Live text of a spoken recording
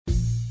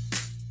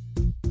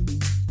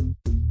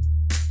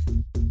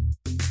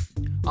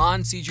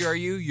On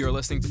CGRU, you're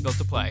listening to Built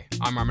to Play.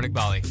 I'm Armin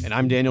Iqbali. And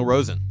I'm Daniel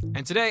Rosen.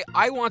 And today,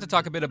 I want to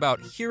talk a bit about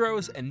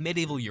heroes and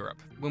medieval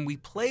Europe. When we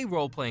play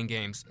role-playing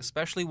games,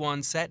 especially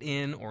ones set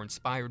in or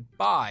inspired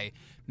by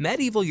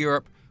medieval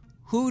Europe,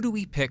 who do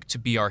we pick to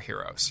be our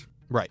heroes?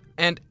 Right.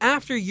 And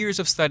after years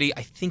of study,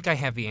 I think I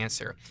have the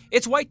answer.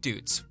 It's white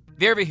dudes.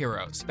 They're the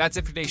heroes. That's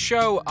it for today's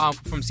show.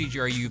 From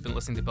CGRU, you've been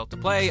listening to Built to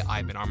Play.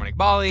 I've been Armin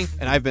Iqbali.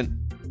 And I've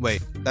been...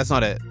 Wait, that's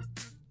not it.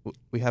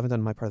 We haven't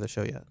done my part of the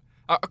show yet.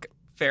 Okay,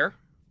 fair.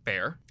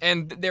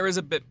 And there is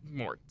a bit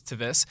more to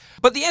this.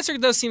 But the answer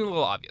does seem a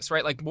little obvious,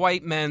 right? Like,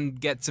 white men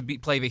get to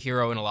play the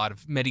hero in a lot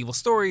of medieval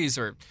stories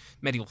or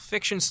medieval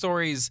fiction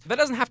stories. That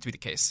doesn't have to be the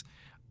case.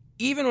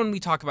 Even when we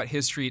talk about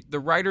history, the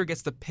writer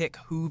gets to pick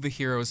who the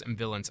heroes and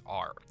villains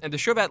are. And to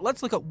show that,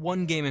 let's look at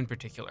one game in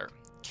particular,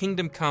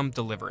 Kingdom Come: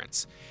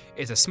 Deliverance.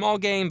 It's a small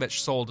game that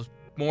sold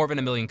more than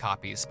 1 million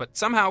copies, but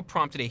somehow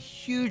prompted a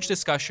huge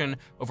discussion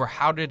over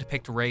how to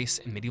depict race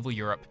in medieval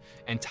Europe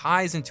and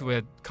ties into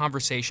a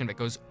conversation that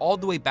goes all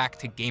the way back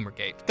to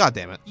Gamergate. God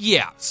damn it.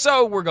 Yeah,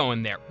 so we're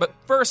going there. But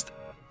first,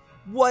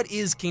 what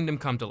is Kingdom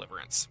Come: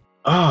 Deliverance?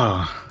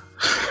 Oh,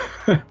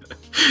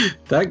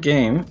 that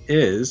game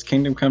is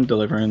Kingdom Come: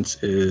 Deliverance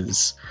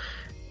is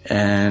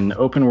an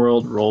open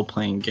world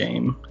role-playing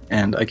game.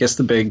 And I guess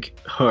the big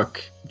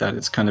hook that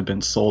it's kind of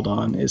been sold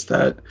on is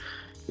that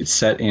it's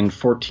set in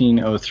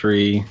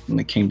 1403 in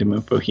the Kingdom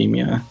of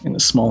Bohemia, in a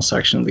small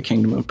section of the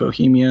Kingdom of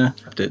Bohemia.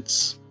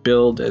 It's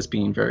billed as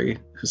being very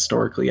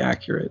historically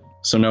accurate.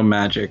 So no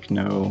magic,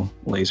 no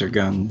laser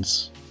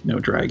guns, no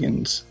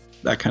dragons,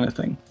 that kind of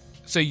thing.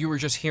 So you were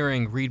just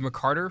hearing Reed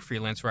McCarter,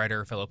 freelance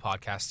writer, fellow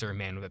podcaster,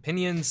 man with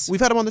opinions.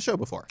 We've had him on the show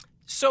before.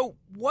 So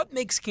what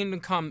makes Kingdom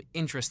Come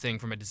interesting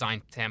from a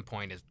design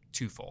standpoint is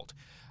twofold.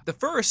 The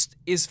first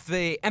is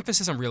the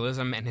emphasis on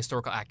realism and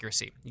historical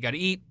accuracy. You got to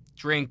eat,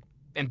 drink,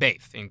 and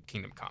bathe in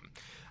Kingdom Come.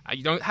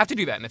 You don't have to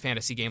do that in a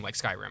fantasy game like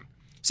Skyrim.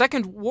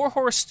 Second,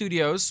 Warhorse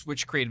Studios,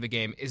 which created the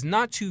game, is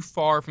not too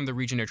far from the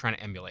region they're trying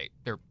to emulate.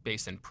 They're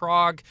based in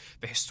Prague,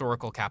 the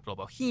historical capital of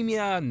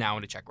Bohemia, now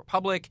in the Czech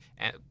Republic,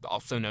 and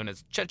also known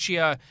as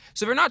Czechia.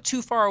 So they're not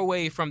too far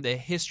away from the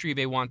history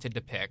they want to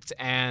depict,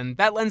 and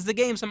that lends the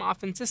game some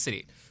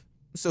authenticity.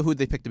 So who'd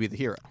they pick to be the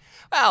hero?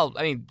 Well,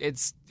 I mean,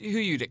 it's who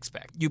you'd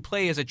expect. You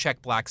play as a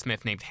Czech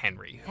blacksmith named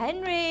Henry.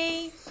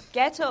 Henry,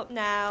 get up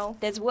now.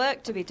 There's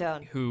work to be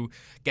done. Who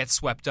gets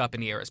swept up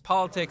in the era's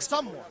politics.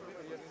 Someone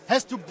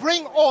has to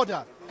bring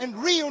order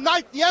and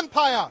reunite the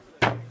empire.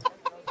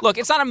 Look,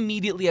 it's not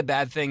immediately a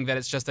bad thing that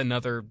it's just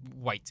another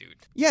white dude.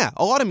 Yeah,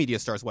 a lot of media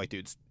stars white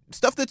dudes.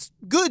 Stuff that's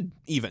good,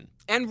 even.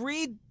 And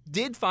Reed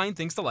did find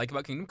things to like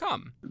about Kingdom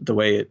Come. The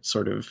way it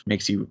sort of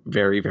makes you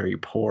very, very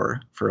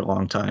poor for a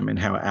long time, and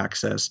how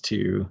access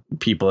to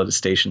people at a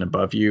station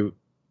above you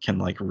can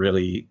like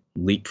really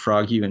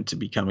leapfrog you into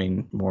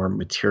becoming more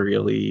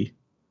materially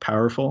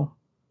powerful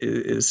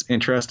is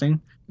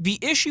interesting. The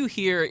issue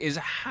here is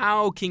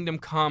how Kingdom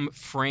Come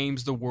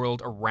frames the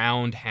world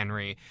around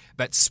Henry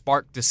that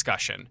sparked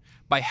discussion.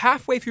 By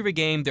halfway through the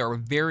game, there are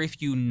very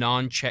few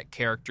non-Czech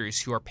characters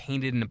who are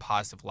painted in a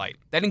positive light.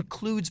 That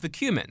includes the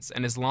Cumans,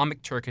 an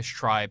Islamic Turkish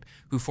tribe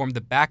who formed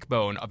the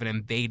backbone of an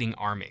invading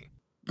army.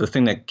 The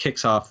thing that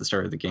kicks off the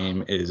start of the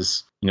game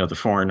is, the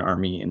foreign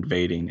army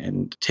invading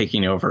and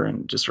taking over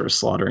and just sort of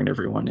slaughtering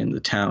everyone in the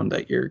town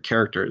that your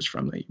character is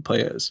from, that you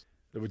play as.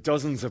 There were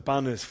dozens of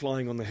banners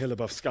flying on the hill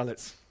above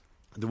Skalitz.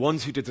 The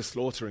ones who did the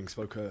slaughtering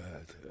spoke a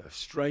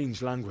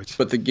strange language.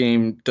 But the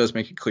game does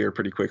make it clear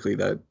pretty quickly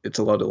that it's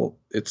a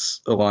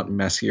lot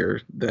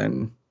messier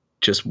than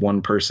just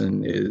one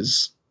person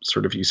is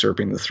sort of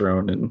usurping the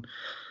throne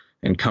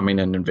and coming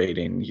and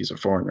invading. He's a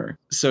foreigner.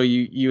 So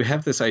you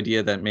have this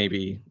idea that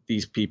maybe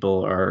these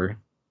people are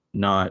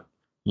not,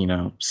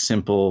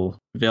 simple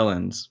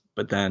villains,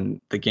 but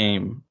then the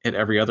game at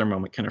every other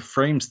moment kind of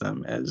frames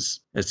them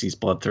as these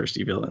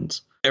bloodthirsty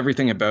villains.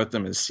 Everything about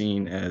them is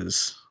seen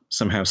as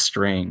somehow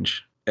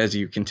strange. As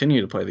you continue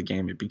to play the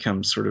game, it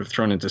becomes sort of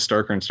thrown into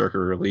starker and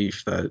starker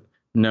relief that,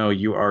 no,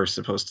 you are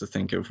supposed to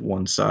think of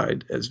one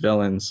side as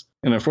villains.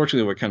 And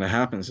unfortunately, what kind of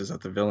happens is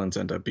that the villains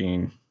end up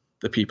being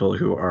the people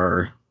who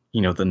are,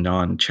 the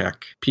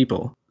non-Czech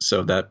people.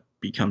 So that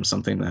becomes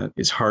something that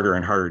is harder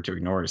and harder to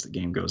ignore as the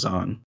game goes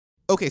on.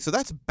 Okay, so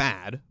that's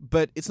bad,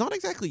 but it's not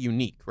exactly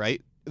unique,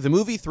 right? The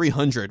movie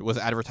 300 was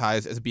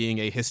advertised as being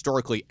a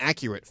historically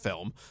accurate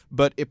film,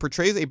 but it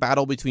portrays a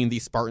battle between the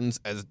Spartans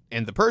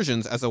and the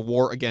Persians as a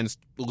war against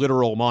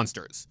literal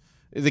monsters.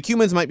 The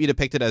Cumans might be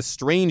depicted as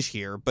strange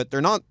here, but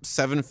they're not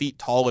 7 feet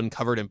tall and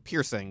covered in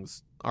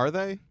piercings, are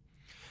they?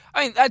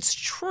 I mean, that's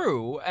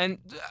true,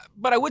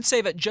 but I would say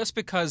that just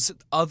because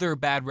other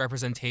bad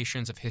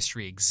representations of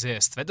history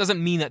exist, that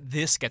doesn't mean that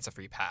this gets a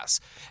free pass.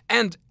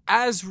 And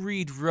as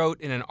Reed wrote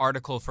in an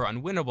article for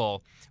Unwinnable,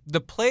 the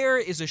player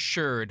is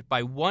assured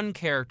by one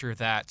character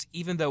that,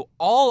 even though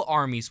all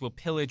armies will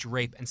pillage,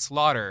 rape, and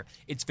slaughter,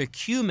 it's the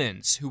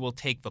Cumans who will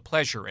take the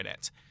pleasure in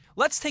it.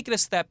 Let's take it a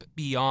step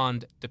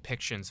beyond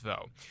depictions,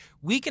 though.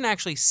 We can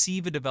actually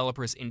see the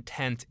developers'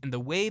 intent in the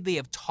way they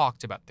have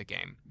talked about the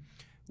game.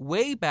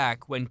 way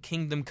back when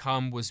Kingdom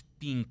Come was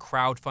being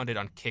crowdfunded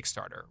on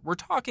Kickstarter. We're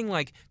talking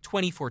like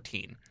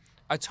 2014.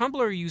 A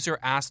Tumblr user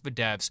asked the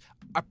devs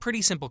a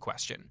pretty simple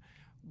question.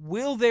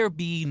 Will there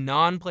be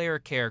non-player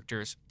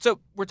characters, so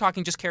we're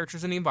talking just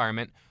characters in the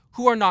environment,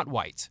 who are not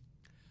white?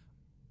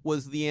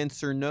 Was the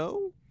answer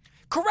no?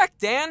 Correct,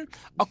 Dan.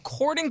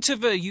 According to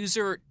the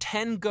user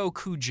Tengo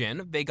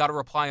Kujin, they got a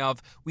reply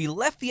of, we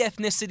left the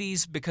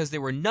ethnicities because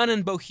there were none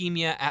in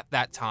Bohemia at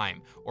that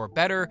time. Or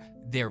better,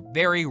 they're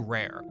very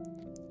rare.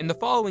 In the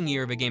following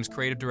year, the game's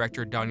creative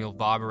director, Daniel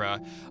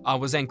Vavra,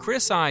 was then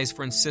criticized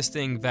for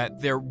insisting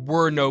that there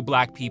were no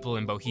black people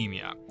in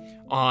Bohemia.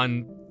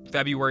 On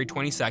February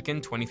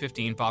 22nd,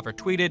 2015, Vavra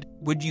tweeted,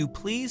 would you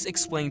please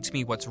explain to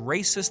me what's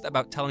racist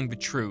about telling the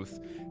truth?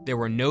 There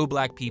were no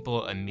black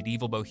people in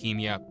medieval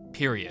Bohemia,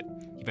 period.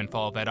 He then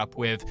followed that up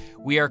with,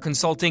 we are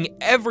consulting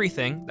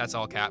everything, that's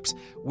all caps,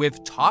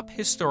 with top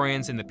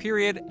historians in the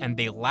period, and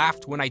they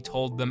laughed when I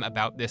told them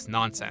about this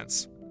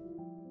nonsense.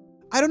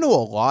 I don't know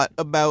a lot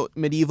about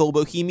medieval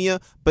Bohemia,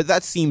 but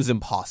that seems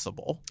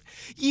impossible.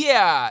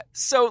 Yeah,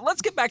 so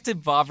let's get back to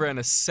Vavra in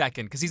a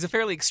second, because he's a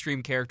fairly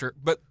extreme character,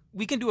 but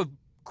we can do a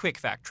quick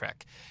fact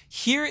check.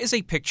 Here is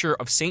a picture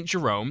of St.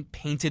 Jerome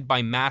painted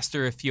by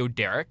Master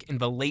Theoderic in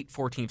the late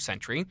 14th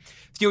century.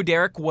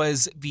 Theoderic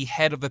was the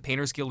head of the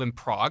Painters Guild in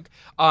Prague.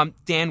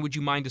 Dan, would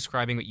you mind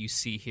describing what you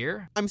see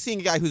here? I'm seeing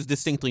a guy who's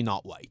distinctly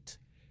not white.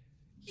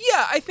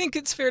 Yeah, I think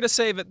it's fair to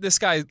say that this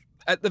guy,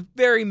 at the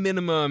very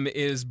minimum,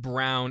 is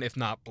brown, if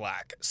not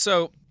black.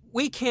 So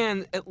we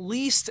can at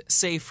least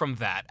say from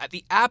that, at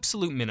the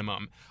absolute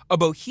minimum, a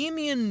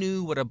Bohemian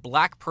knew what a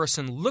black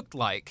person looked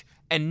like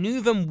and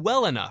knew them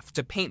well enough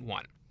to paint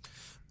one.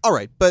 All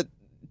right, but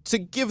to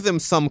give them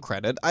some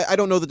credit, I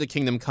don't know that the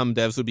Kingdom Come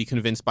devs would be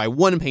convinced by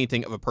one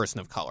painting of a person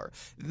of color.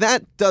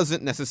 That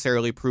doesn't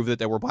necessarily prove that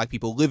there were black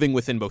people living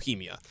within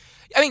Bohemia.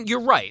 I mean,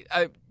 you're right.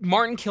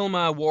 Martin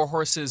Kilma,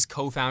 Warhorse's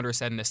co-founder,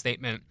 said in a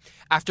statement,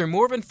 after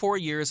more than 4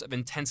 years of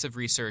intensive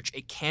research,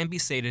 it can be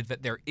stated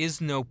that there is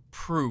no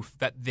proof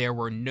that there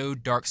were no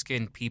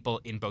dark-skinned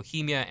people in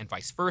Bohemia and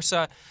vice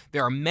versa.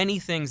 There are many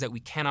things that we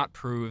cannot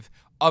prove.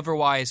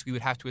 Otherwise, we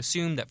would have to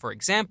assume that, for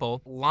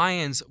example,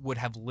 lions would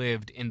have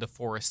lived in the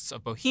forests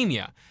of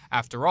Bohemia.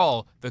 After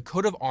all, the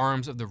coat of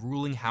arms of the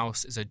ruling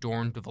house is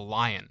adorned with a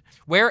lion.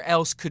 Where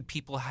else could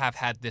people have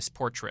had this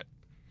portrait?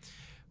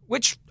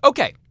 Which,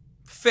 okay,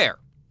 fair.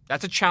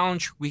 That's a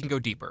challenge. We can go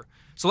deeper.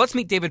 So let's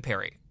meet David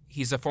Perry.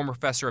 He's a former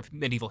professor of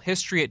medieval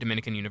history at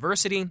Dominican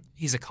University.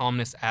 He's a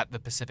columnist at the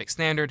Pacific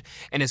Standard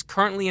and is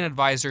currently an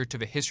advisor to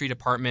the history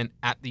department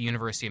at the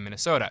University of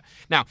Minnesota.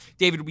 Now,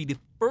 David will be the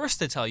first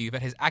to tell you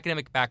that his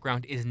academic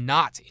background is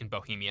not in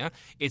Bohemia.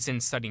 It's in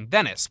studying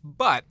Venice.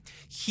 But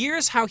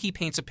here's how he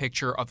paints a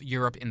picture of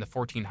Europe in the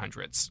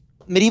 1400s.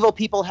 Medieval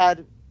people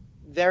had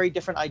very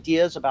different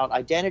ideas about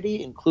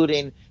identity,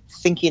 including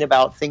thinking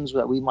about things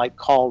that we might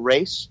call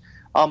race.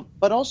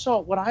 But also,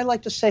 what I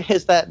like to say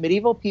is that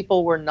medieval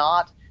people were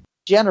not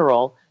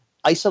general,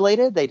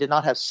 isolated. They did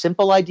not have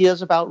simple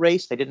ideas about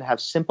race. They didn't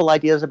have simple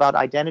ideas about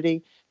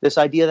identity. This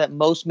idea that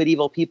most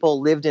medieval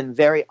people lived in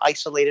very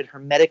isolated,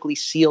 hermetically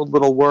sealed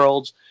little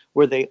worlds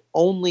where they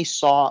only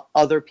saw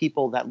other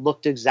people that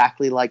looked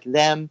exactly like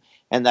them,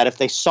 and that if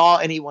they saw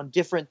anyone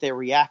different, they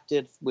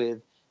reacted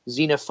with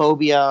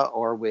xenophobia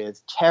or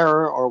with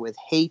terror or with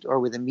hate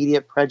or with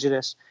immediate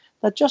prejudice.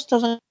 That just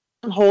doesn't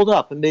hold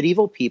up. And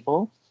medieval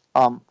people,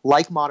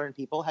 like modern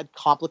people, had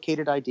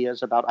complicated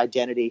ideas about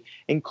identity,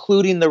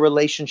 including the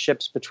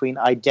relationships between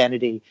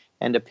identity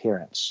and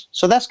appearance.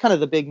 So that's kind of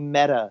the big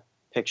meta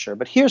picture.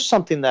 But here's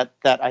something that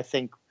I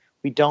think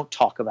we don't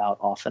talk about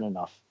often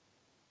enough.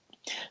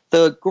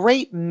 The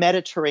great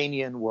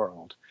Mediterranean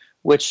world,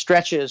 which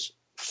stretches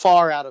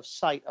far out of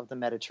sight of the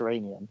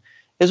Mediterranean,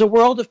 is a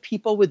world of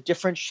people with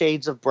different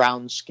shades of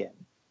brown skin,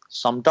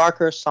 some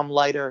darker, some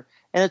lighter.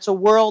 And it's a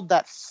world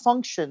that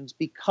functions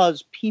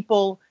because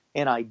people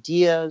and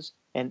ideas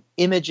and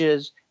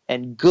images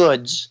and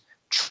goods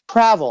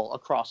travel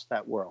across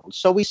that world.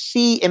 So we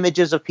see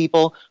images of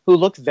people who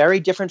look very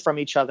different from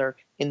each other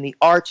in the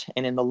art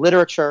and in the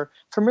literature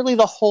from really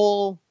the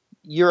whole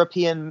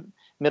European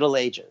Middle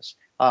Ages,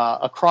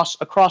 across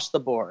the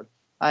board.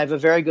 I have a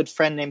very good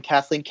friend named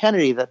Kathleen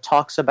Kennedy that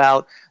talks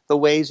about the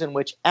ways in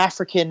which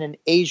African and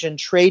Asian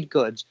trade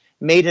goods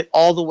made it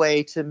all the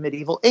way to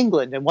medieval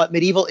England and what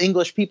medieval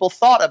English people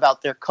thought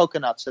about their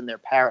coconuts and their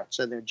parrots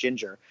and their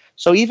ginger.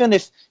 So even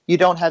if you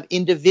don't have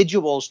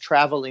individuals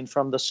traveling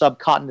from the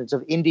subcontinents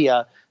of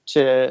India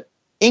to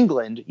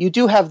England, you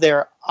do have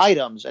their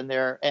items and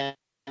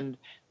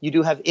you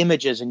do have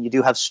images and you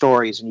do have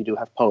stories and you do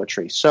have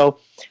poetry. So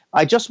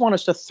I just want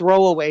us to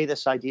throw away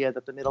this idea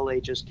that the Middle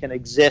Ages can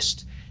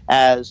exist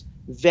as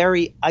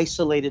very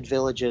isolated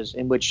villages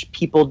in which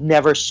people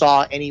never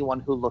saw anyone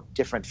who looked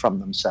different from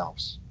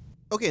themselves.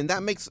 Okay, and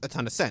that makes a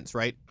ton of sense,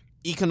 right?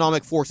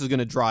 Economic force is going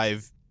to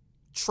drive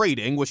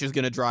trading, which is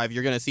going to drive,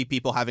 you're going to see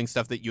people having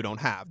stuff that you don't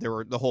have. There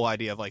were the whole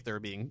idea of like there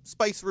being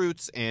spice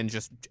routes and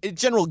just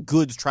general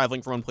goods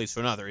traveling from one place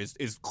to another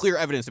is clear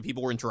evidence that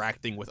people were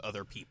interacting with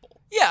other people.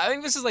 Yeah, I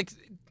mean, this is like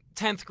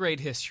 10th grade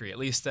history, at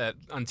least at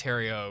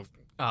Ontario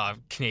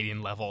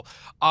Canadian level.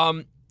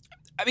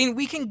 I mean,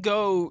 we can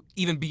go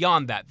even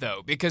beyond that,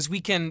 though, because we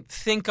can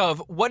think of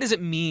what does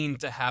it mean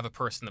to have a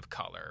person of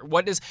color?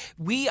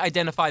 We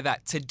identify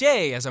that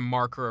today as a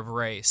marker of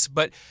race,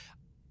 but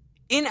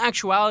in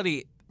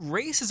actuality,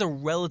 race is a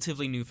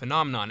relatively new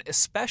phenomenon,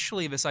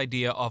 especially this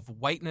idea of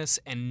whiteness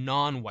and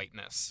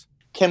non-whiteness.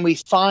 Can we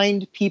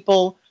find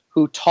people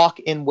who talk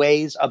in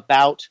ways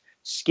about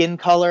skin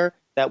color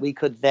that we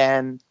could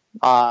then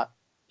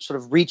sort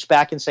of reach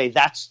back and say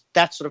that's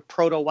sort of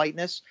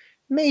proto-whiteness?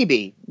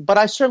 Maybe, but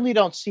I certainly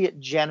don't see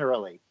it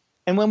generally.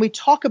 And when we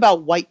talk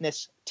about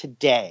whiteness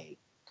today,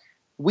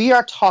 we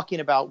are talking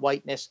about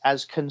whiteness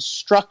as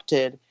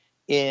constructed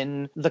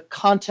in the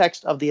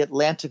context of the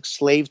Atlantic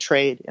slave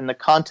trade, in the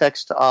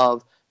context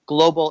of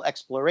global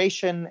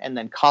exploration and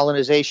then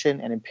colonization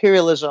and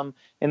imperialism,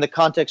 in the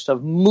context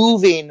of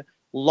moving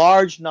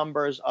large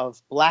numbers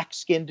of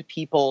black-skinned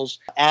peoples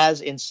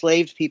as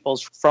enslaved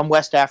peoples from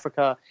West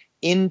Africa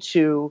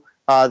into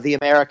the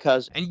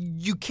Americas. And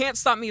you can't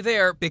stop me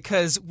there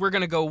because we're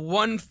going to go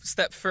one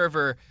step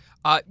further.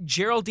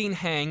 Geraldine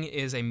Heng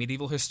is a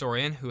medieval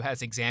historian who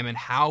has examined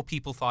how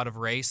people thought of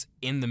race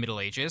in the Middle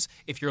Ages.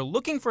 If you're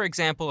looking for an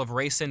example of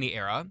race in the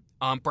era,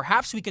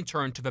 perhaps we can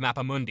turn to the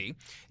Mappa Mundi,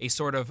 a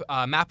sort of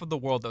map of the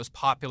world that was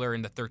popular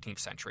in the 13th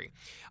century.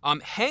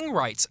 Heng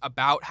writes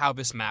about how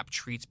this map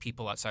treats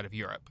people outside of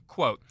Europe.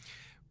 Quote,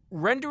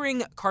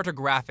 rendering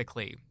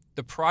cartographically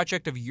the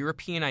project of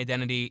European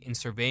identity in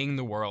surveying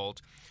the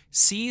world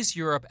sees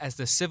Europe as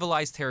the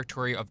civilized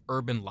territory of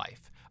urban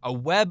life, a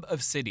web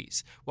of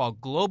cities, while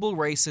global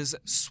races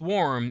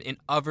swarm in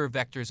other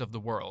vectors of the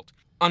world.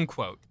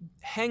 Unquote.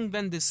 Heng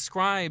then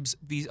describes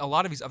a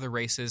lot of these other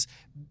races.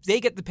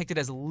 They get depicted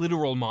as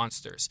literal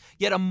monsters.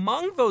 Yet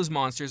among those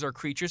monsters are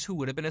creatures who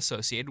would have been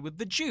associated with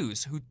the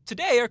Jews, who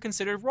today are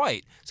considered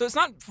white. So it's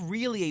not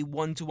really a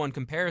one-to-one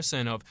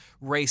comparison of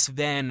race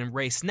then and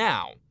race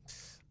now.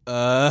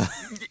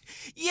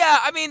 Yeah,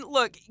 I mean,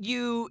 look,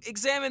 you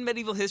examine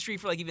medieval history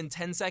for like even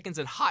 10 seconds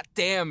and hot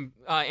damn,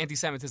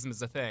 anti-Semitism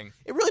is a thing.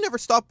 It really never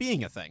stopped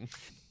being a thing.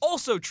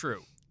 Also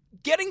true.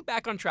 Getting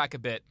back on track a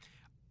bit,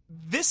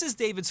 this is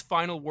David's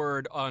final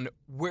word on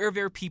were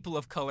there people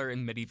of color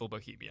in medieval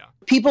Bohemia?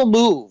 People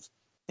move.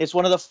 It's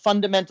one of the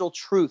fundamental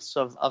truths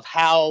of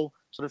how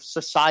sort of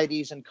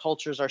societies and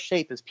cultures are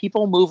shaped, is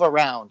people move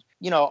around.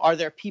 You know, are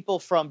there people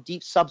from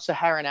deep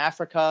sub-Saharan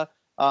Africa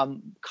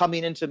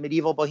coming into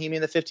medieval Bohemia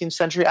in the 15th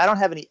century? I don't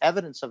have any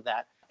evidence of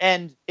that.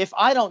 And if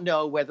I don't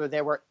know whether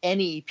there were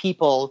any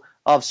people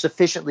of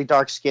sufficiently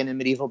dark skin in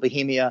medieval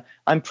Bohemia,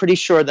 I'm pretty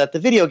sure that the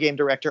video game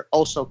director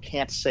also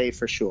can't say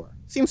for sure.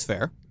 Seems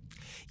fair.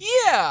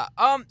 Yeah.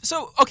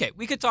 Okay,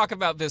 we could talk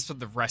about this for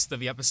the rest of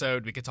the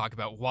episode. We could talk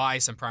about why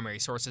some primary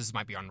sources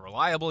might be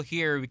unreliable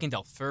here. We can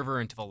delve further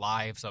into the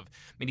lives of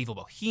medieval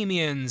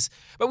Bohemians,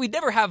 but we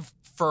never have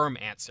firm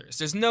answers.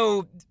 There's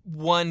no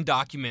one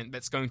document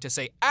that's going to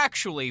say,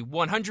 actually,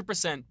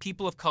 100%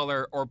 people of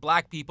color or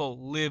black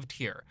people lived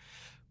here.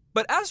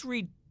 But as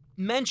Reed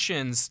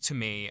mentions to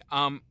me,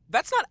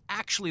 that's not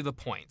actually the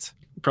point.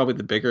 Probably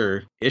the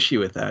bigger issue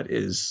with that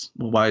is,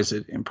 well, why is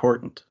it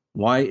important?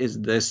 Why is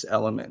this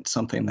element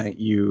something that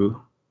you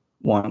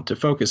want to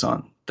focus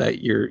on?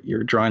 That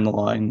you're drawing the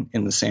line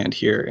in the sand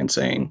here and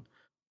saying,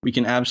 we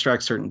can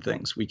abstract certain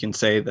things. We can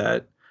say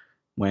that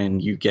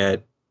when you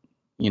get,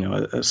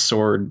 a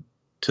sword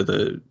to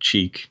the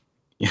cheek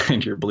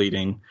and you're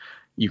bleeding,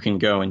 you can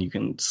go and you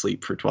can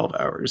sleep for 12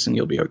 hours and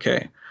you'll be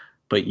okay.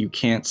 But you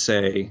can't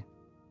say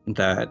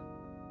that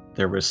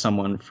there was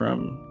someone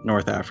from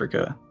North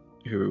Africa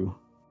who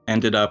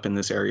ended up in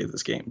this area of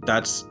this game.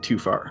 That's too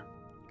far.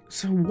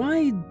 So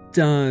why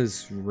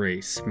does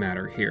race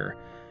matter here?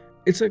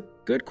 It's a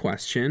good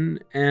question,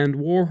 and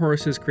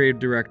Warhorse's creative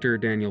director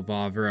Daniel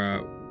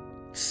Vavra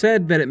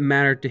said that it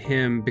mattered to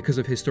him because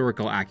of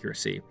historical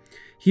accuracy.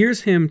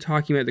 Here's him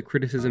talking about the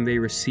criticism they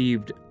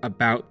received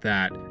about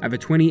that at the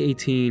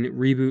 2018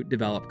 Reboot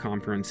Develop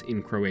conference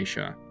in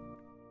Croatia.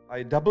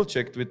 I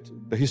double-checked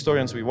with the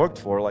historians we worked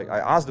for. I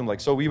asked them,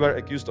 so we were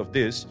accused of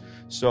this,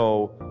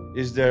 so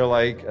is there a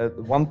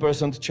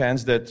 1%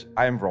 chance that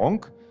I'm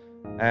wrong?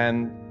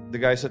 And the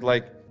guy said,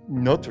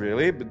 not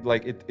really, but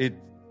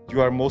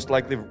you are most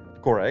likely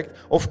correct.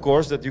 Of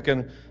course, that you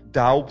can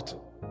doubt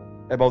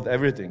about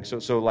everything. So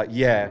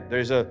there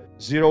is a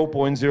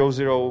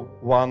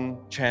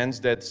 0.001 chance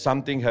that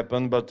something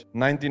happened, but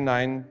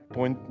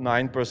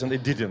 99.9%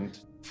 it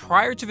didn't.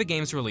 Prior to the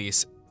game's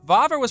release,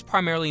 Vavra was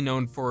primarily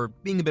known for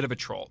being a bit of a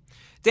troll.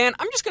 Dan,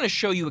 I'm just going to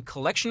show you a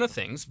collection of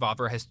things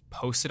Vavra has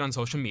posted on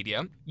social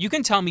media. You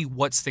can tell me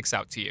what sticks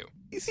out to you.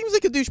 He seems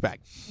like a douchebag.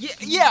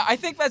 Yeah, I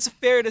think that's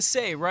fair to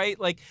say, right?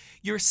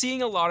 You're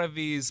seeing a lot of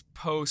these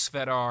posts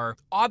that are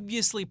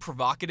obviously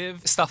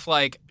provocative. Stuff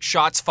like,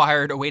 shots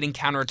fired, awaiting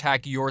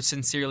counterattack, yours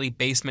sincerely,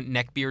 basement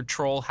neckbeard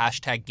troll,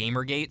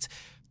 #Gamergate.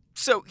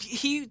 So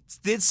he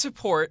did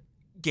support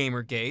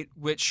Gamergate,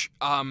 which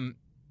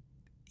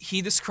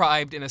he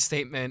described in a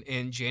statement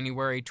in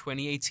January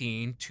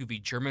 2018 to the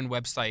German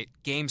website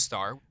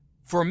GameStar.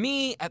 For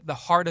me, at the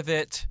heart of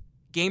it,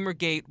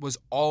 Gamergate was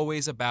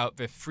always about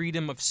the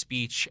freedom of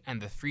speech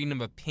and the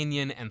freedom of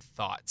opinion and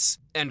thoughts.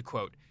 End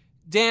quote.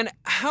 Dan,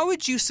 how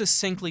would you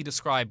succinctly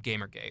describe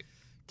Gamergate?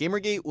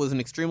 Gamergate was an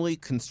extremely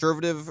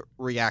conservative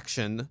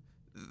reaction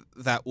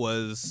that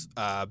was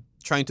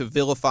trying to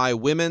vilify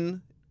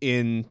women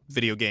in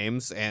video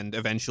games and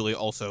eventually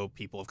also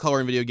people of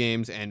color in video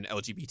games and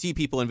LGBT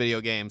people in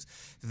video games,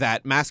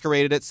 that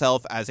masqueraded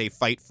itself as a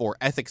fight for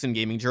ethics in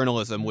gaming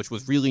journalism, which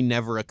was really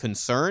never a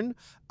concern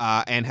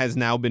and has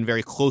now been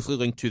very closely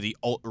linked to the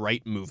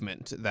alt-right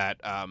movement that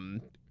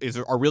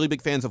are really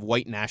big fans of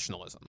white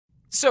nationalism.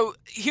 So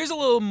here's a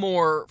little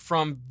more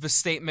from the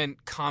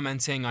statement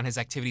commenting on his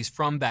activities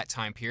from that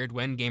time period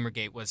when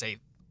Gamergate was a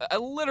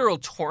literal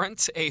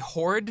torrent, a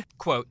horde.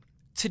 Quote,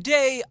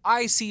 "Today,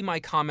 I see my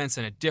comments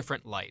in a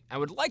different light. I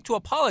would like to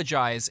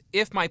apologize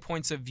if my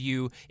points of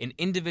view in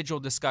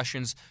individual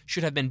discussions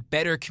should have been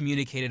better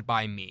communicated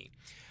by me.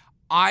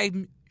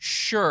 I'm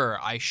sure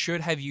I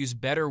should have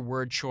used better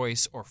word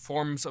choice or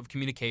forms of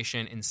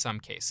communication in some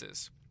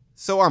cases."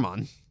 So,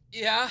 Arman.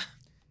 Yeah?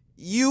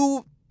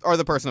 You are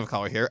the person of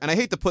color here, and I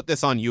hate to put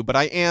this on you, but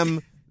I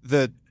am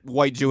the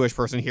white Jewish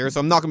person here,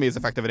 so I'm not going to be as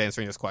effective at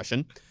answering this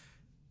question.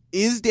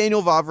 Is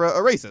Daniel Vavra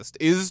a racist?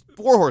 Is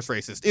Warhorse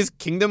racist? Is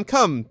Kingdom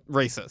Come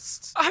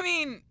racist? I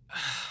mean,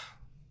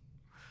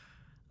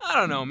 I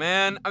don't know,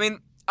 man. I mean,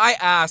 I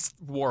asked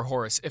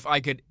Warhorse if I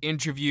could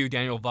interview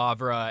Daniel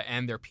Vavra,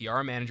 and their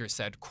PR manager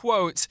said,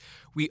 quote,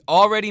 "We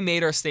already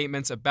made our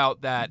statements about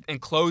that and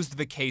closed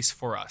the case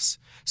for us."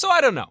 So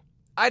I don't know.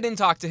 I didn't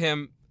talk to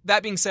him.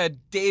 That being said,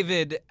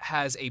 David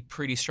has a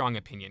pretty strong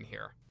opinion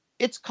here.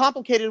 It's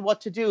complicated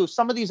what to do.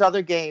 Some of these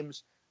other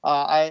games,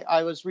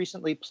 I was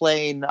recently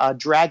playing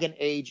Dragon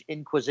Age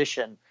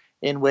Inquisition,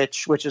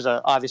 which is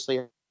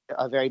obviously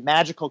a very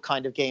magical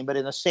kind of game, but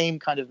in the same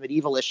kind of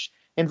medievalish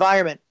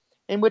environment,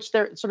 in which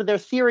their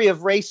theory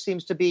of race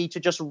seems to be to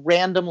just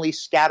randomly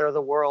scatter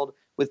the world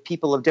with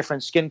people of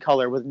different skin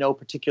color with no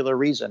particular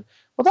reason.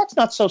 Well, that's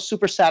not so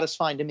super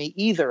satisfying to me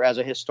either as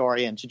a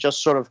historian, to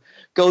just sort of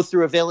go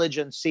through a village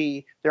and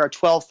see there are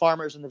 12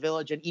 farmers in the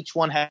village and each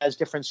one has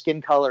different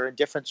skin color and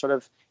different sort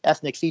of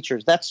ethnic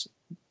features. That's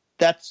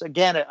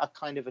again, a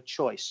kind of a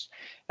choice.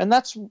 And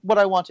that's what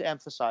I want to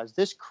emphasize.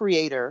 This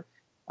creator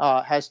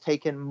has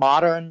taken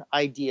modern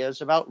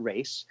ideas about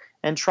race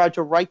and tried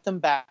to write them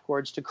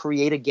backwards to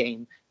create a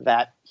game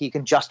that he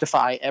can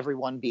justify every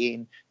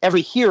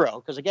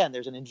hero, because again,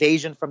 there's an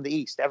invasion from the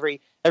East,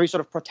 every sort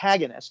of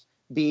protagonist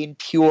being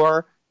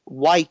pure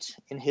white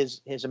in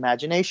his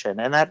imagination.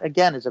 And that,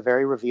 again, is a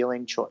very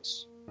revealing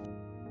choice.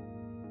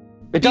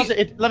 Let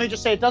me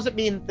just say, it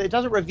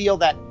doesn't reveal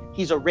that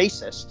he's a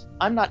racist.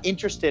 I'm not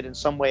interested in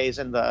some ways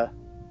in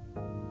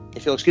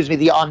if you'll excuse me,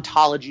 the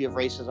ontology of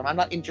racism. I'm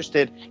not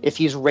interested if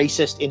he's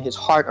racist in his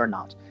heart or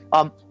not.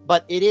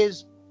 But it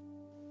is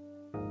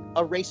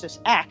a racist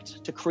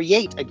act to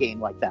create a game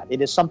like that.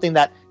 It is something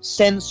that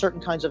sends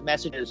certain kinds of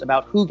messages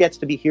about who gets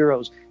to be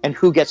heroes and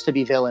who gets to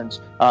be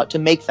villains, to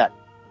make that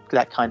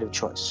kind of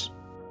choice.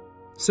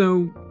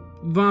 So,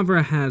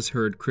 Vavra has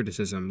heard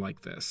criticism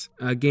like this.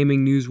 A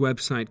gaming news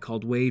website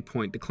called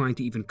Wadepoint declined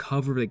to even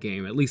cover the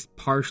game, at least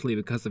partially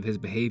because of his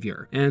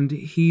behavior. And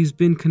he's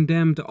been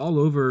condemned all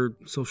over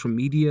social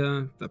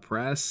media, the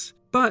press.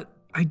 But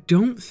I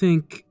don't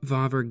think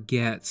Vavra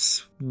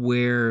gets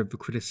where the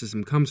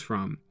criticism comes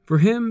from. For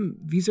him,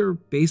 these are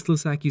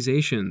baseless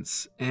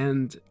accusations,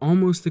 and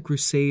almost a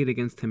crusade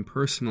against him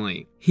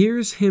personally.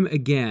 Here's him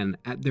again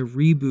at the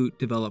Reboot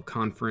Develop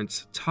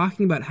conference,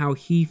 talking about how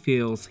he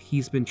feels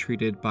he's been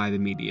treated by the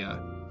media.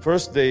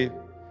 First, they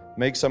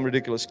make some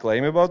ridiculous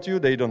claim about you,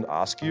 they don't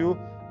ask you,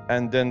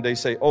 and then they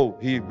say, oh,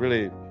 he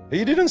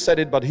didn't say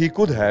it, but he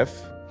could have.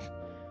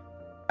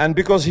 And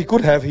because he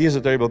could have, he is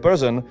a terrible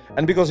person,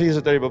 and because he is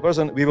a terrible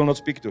person, we will not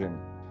speak to him.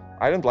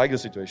 I don't like the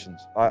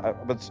situations,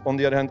 but on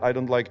the other hand, I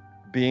don't like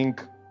being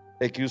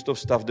accused of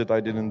stuff that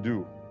I didn't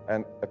do,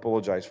 and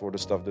apologize for the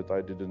stuff that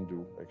I didn't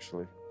do,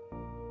 actually.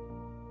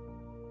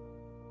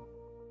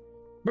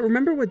 But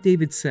remember what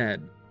David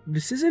said.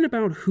 This isn't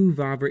about who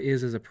Vavra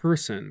is as a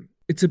person.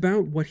 It's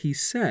about what he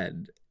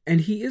said. And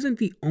he isn't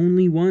the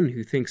only one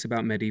who thinks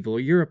about medieval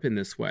Europe in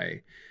this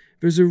way.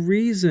 There's a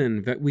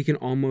reason that we can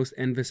almost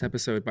end this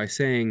episode by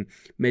saying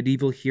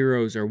medieval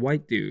heroes are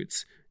white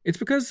dudes. It's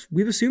because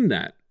we've assumed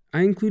that.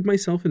 I include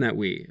myself in that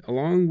we,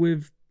 along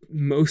with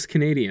most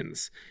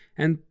Canadians,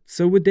 and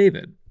so would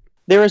David.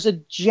 There is a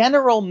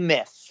general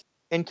myth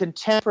in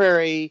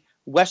contemporary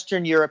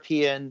Western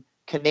European,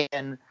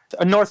 Canadian,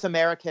 North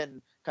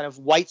American kind of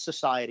white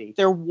society.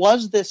 There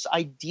was this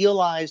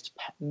idealized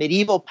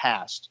medieval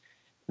past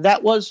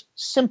that was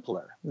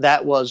simpler,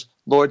 that was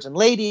lords and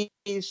ladies,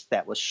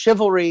 that was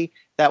chivalry,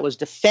 that was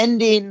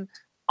defending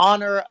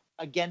honor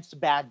against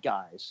bad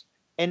guys.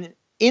 And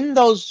in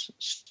those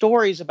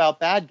stories about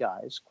bad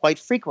guys, quite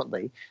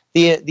frequently,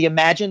 the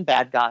imagined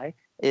bad guy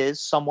is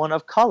someone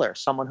of color,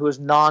 someone who is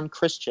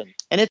non-Christian.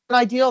 And it's an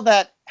ideal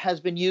that has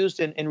been used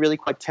in really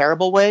quite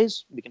terrible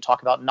ways. We can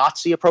talk about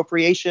Nazi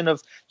appropriation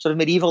of sort of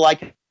medieval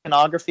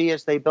iconography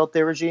as they built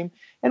their regime,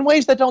 in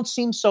ways that don't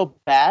seem so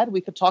bad.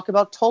 We could talk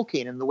about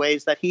Tolkien and the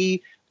ways that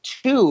he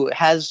too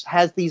has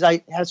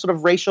sort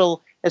of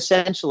racial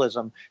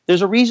essentialism.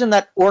 There's a reason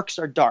that orcs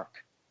are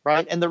dark,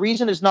 right? And the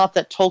reason is not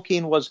that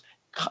Tolkien was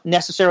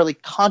necessarily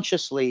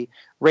consciously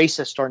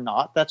racist or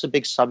not. That's a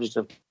big subject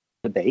of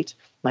debate.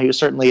 Now, he was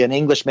certainly an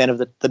Englishman of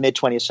the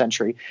mid-20th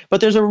century.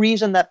 But there's a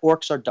reason that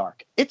orcs are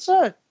dark. It's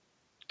a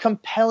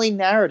compelling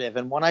narrative,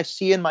 and one I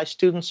see in my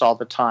students all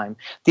the time.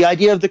 The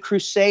idea of the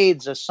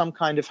Crusades as some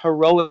kind of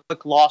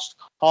heroic lost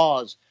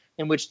cause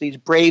in which these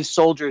brave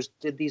soldiers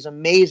did these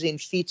amazing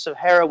feats of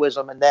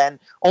heroism and then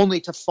only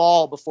to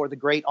fall before the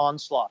great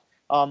onslaught.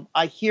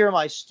 I hear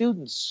my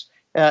students,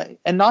 and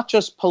not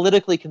just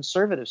politically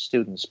conservative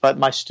students, but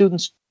my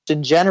students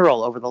in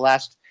general over the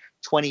last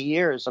 20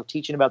 years of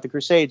teaching about the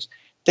Crusades,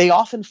 they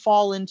often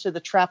fall into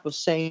the trap of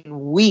saying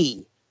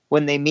we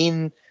when they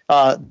mean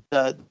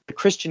the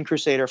Christian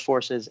Crusader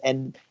forces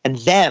and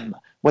them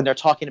when they're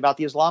talking about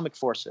the Islamic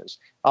forces.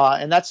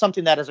 And that's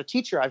something that as a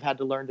teacher I've had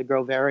to learn to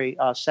grow very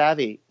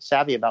savvy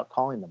about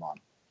calling them on.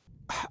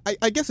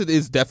 I guess it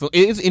is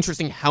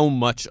interesting how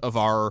much of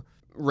our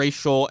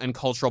racial and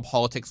cultural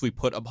politics we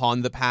put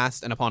upon the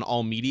past and upon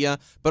all media,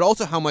 but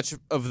also how much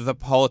of the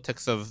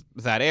politics of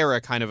that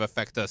era kind of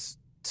affect us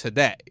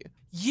today.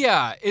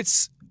 Yeah,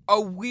 it's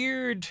a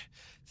weird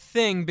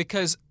thing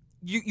because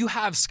you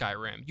have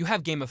Skyrim, you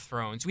have Game of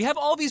Thrones, we have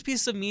all these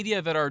pieces of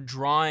media that are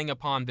drawing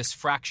upon this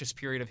fractious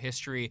period of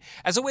history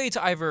as a way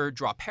to either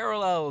draw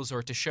parallels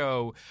or to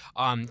show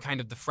kind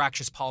of the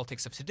fractious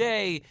politics of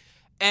today.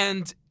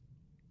 And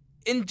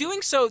in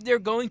doing so, they're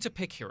going to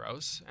pick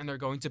heroes and they're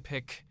going to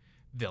pick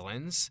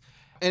villains.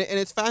 And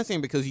it's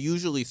fascinating because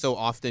usually so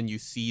often you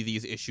see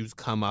these issues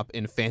come up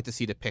in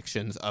fantasy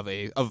depictions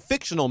of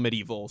fictional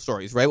medieval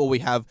stories, right? Well, we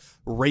have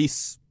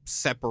race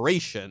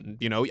separation,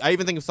 I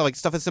even think of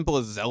stuff as simple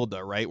as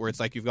Zelda, right? Where it's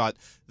like you've got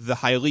the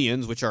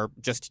Hylians, which are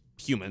just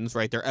humans,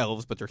 right? They're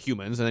elves, but they're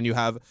humans. And then you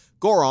have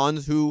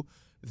Gorons, who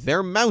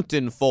they're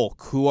mountain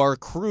folk who are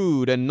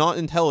crude and not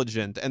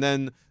intelligent. And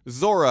then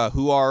Zora,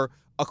 who are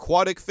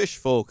aquatic fish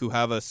folk who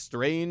have a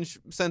strange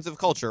sense of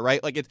culture,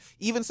 right? Like, it's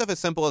even stuff as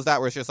simple as that,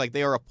 where it's just like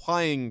they are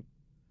applying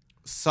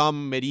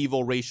some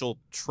medieval racial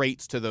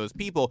traits to those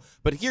people.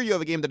 But here you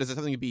have a game that is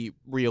something to be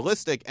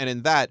realistic, and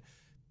in that,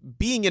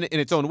 being in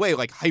its own way,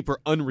 like, hyper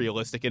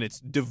unrealistic in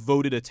its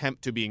devoted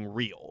attempt to being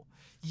real.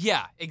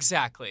 Yeah,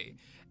 exactly.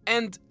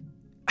 And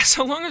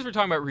so long as we're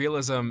talking about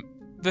realism,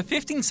 the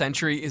 15th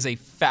century is a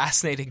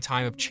fascinating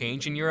time of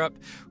change in Europe.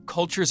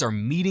 Cultures are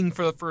meeting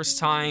for the first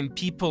time.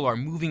 People are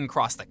moving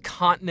across the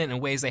continent in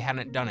ways they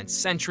hadn't done in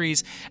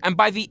centuries. And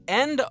by the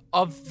end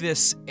of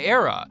this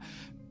era,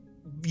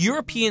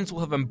 Europeans will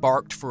have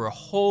embarked for a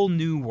whole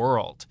new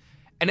world.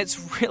 And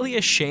it's really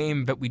a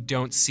shame that we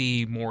don't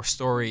see more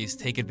stories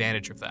take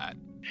advantage of that.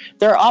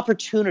 There are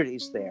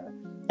opportunities there.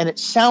 And it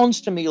sounds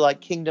to me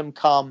like Kingdom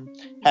Come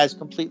has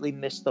completely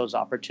missed those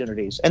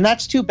opportunities. And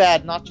that's too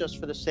bad, not just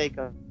for the sake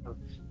of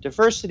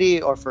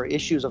diversity or for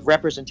issues of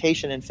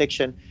representation in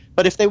fiction,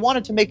 but if they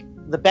wanted to make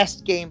the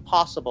best game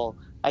possible,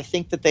 I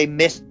think that they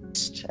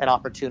missed an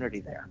opportunity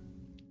there.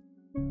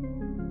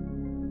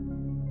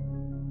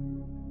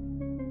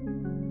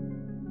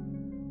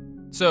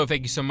 So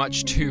thank you so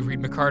much to Reed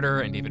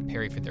McCarter and David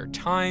Perry for their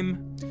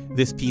time.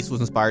 This piece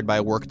was inspired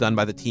by work done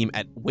by the team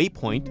at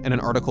Waypoint and an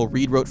article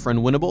Reed wrote for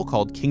Unwinnable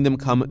called Kingdom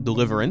Come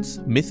Deliverance,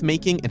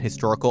 Myth-Making and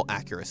Historical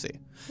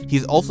Accuracy.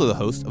 He's also the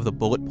host of the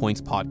Bullet Points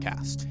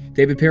podcast.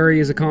 David Perry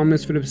is a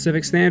columnist for the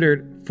Pacific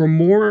Standard. For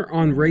more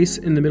on race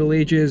in the Middle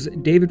Ages,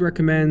 David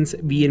recommends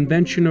The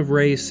Invention of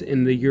Race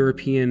in the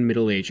European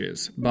Middle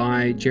Ages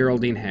by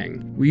Geraldine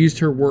Heng. We used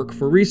her work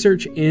for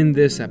research in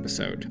this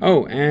episode.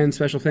 Oh, and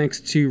special thanks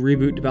to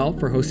Reboot Develop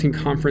for hosting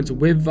conference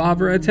with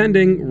Vavra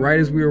attending right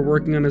as we were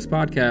working on this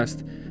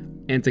podcast,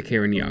 and to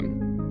Karen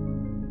Young.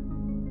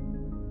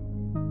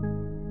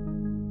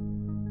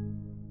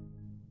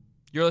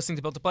 You're listening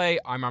to Built to Play.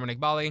 I'm Armin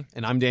Iqbali.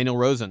 And I'm Daniel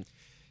Rosen.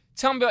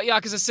 Tell me about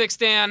Yakuza 6,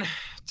 Dan.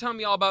 Tell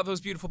me all about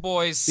those beautiful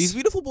boys. These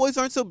beautiful boys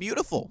aren't so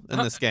beautiful in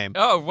this game.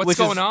 Oh, what's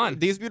going on?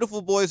 These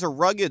beautiful boys are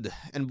rugged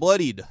and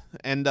bloodied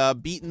and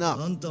beaten up.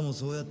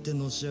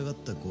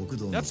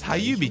 That's how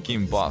you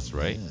became boss,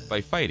 right?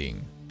 By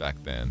fighting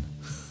back then.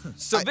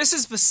 So this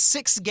is the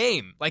 6th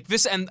game. Like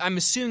this, and I'm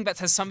assuming that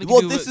has something to do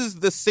with... Well, this is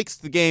the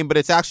 6th game, but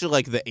it's actually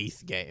like the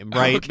 8th game,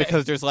 right? Okay.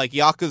 Because there's like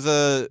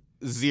Yakuza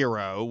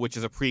 0, which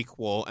is a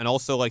prequel, and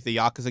also like the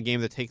Yakuza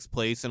game that takes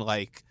place in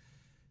like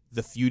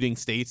the feuding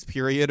states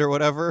period or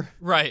whatever.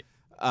 Right.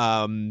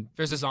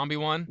 There's a zombie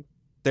one.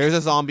 There's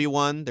a zombie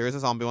one. There is a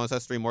zombie one, so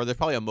that's 3 more. There's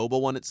probably a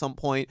mobile one at some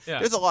point. Yeah.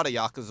 There's a lot of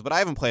Yakuza, but I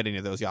haven't played any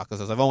of those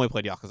Yakuzas. I've only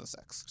played Yakuza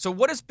 6.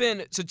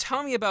 So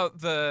tell me about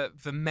the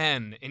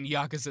men in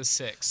Yakuza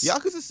 6.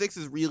 Yakuza 6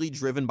 is really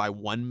driven by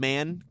one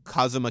man,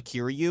 Kazuma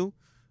Kiryu,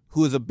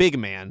 who is a big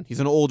man.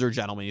 He's an older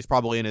gentleman. He's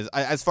probably in his,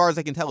 as far as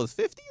I can tell, his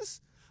 50s,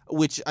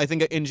 which I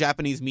think in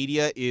Japanese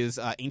media is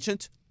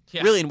ancient.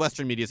 Yeah. Really in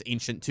Western media is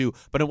ancient too,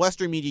 but in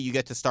Western media you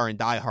get to star in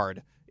Die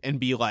Hard and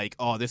be like,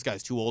 oh, this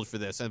guy's too old for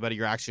this, but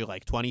you're actually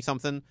like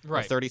 20-something or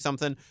Right.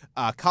 30-something.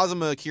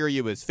 Kazuma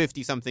Kiryu is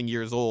 50-something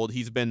years old.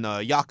 He's been a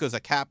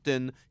Yakuza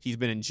captain. He's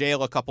been in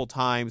jail a couple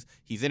times.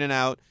 He's in and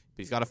out.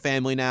 But he's got a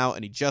family now,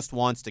 and he just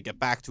wants to get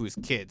back to his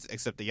kids,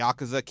 except the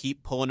Yakuza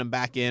keep pulling him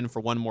back in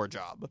for one more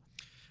job.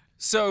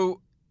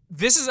 So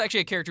this is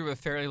actually a character with a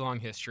fairly long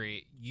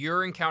history.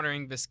 You're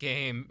encountering this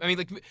game. I mean,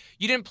 like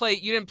you didn't play.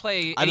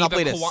 I've not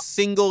played a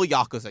single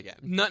Yakuza game.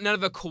 None of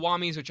the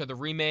Kiwamis, which are the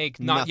remake,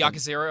 not Nothing.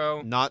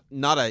 Yakuza.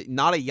 Not a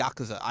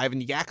Yakuza. I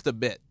haven't yacked a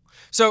bit.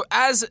 So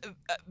as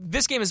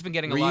this game has been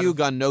getting a lot of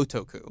Ryuga no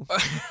Toku.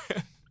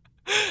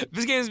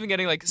 this game has been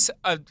getting like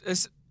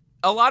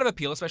a lot of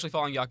appeal, especially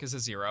following Yakuza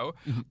 0.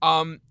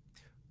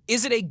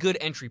 Is it a good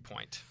entry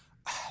point?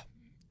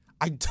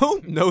 I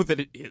don't know that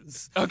it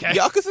is. Okay.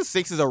 Yakuza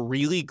 6 is a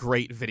really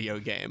great video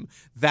game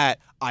that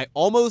I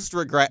almost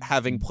regret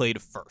having played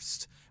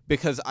first,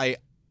 because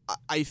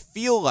I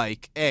feel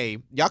like,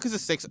 Yakuza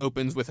 6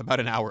 opens with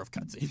about an hour of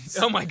cutscenes.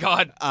 Oh my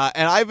god.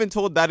 And I've been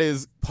told that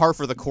is par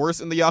for the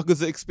course in the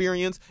Yakuza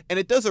experience, and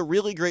it does a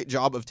really great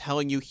job of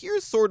telling you,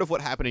 here's sort of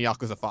what happened in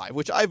Yakuza 5,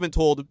 which I've been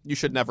told you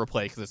should never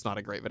play because it's not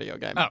a great video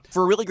game. Oh.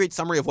 For a really great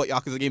summary of what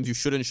Yakuza games you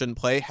should and shouldn't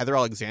play, Heather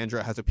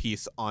Alexandra has a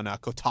piece on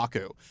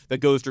Kotaku that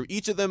goes through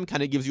each of them,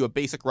 kind of gives you a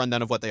basic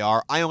rundown of what they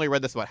are. I only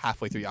read this about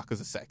halfway through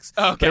Yakuza 6.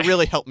 Okay. But it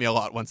really helped me a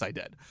lot once I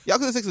did.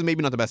 Yakuza 6 is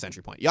maybe not the best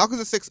entry point.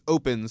 Yakuza 6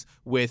 opens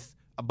with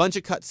a bunch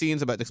of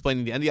cutscenes about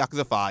explaining the end of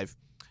Yakuza 5,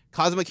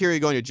 Kazuma Kiryu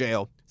going to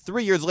jail.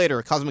 3 years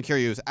later, Kazuma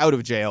Kiryu is out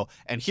of jail,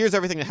 and here's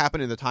everything that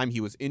happened in the time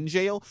he was in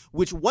jail,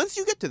 which once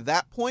you get to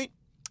that point,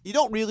 you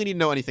don't really need to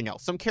know anything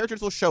else. Some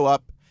characters will show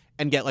up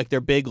and get like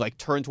their big like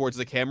turn towards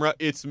the camera,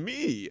 it's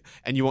me,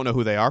 and you won't know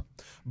who they are.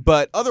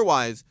 But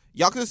otherwise,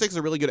 Yakuza 6 is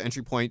a really good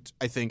entry point,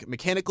 I think,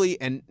 mechanically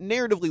and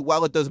narratively.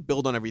 While it does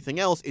build on everything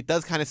else, it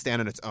does kind of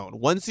stand on its own.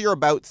 Once you're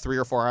about 3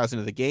 or 4 hours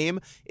into the game,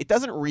 it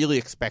doesn't really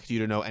expect you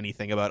to know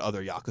anything about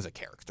other Yakuza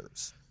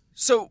characters.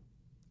 So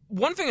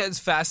one thing that's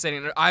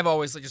fascinating, that I've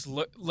always just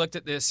looked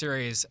at this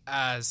series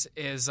as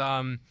is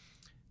kind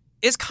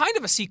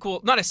of a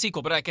sequel, not a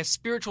sequel, but like a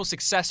spiritual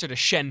successor to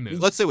Shenmue.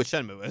 Let's say what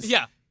Shenmue is.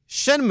 Yeah.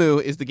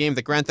 Shenmue is the game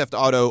that Grand Theft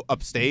Auto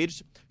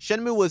upstaged.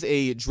 Shenmue was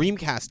a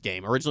Dreamcast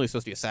game, originally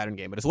supposed to be a Saturn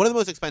game, but it's one of the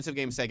most expensive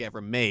games Sega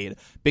ever made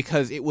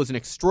because it was an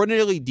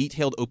extraordinarily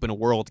detailed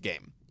open-world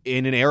game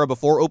in an era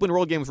before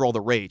open-world games were all the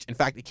rage. In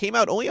fact, it came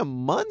out only a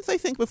month, I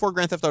think, before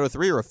Grand Theft Auto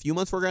 3, or a few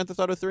months before Grand Theft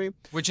Auto 3.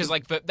 Which is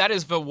like that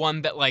is the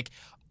one that like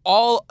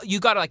all you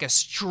got like a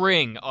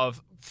string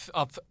of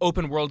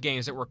open-world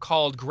games that were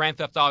called Grand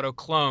Theft Auto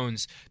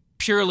clones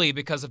purely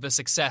because of the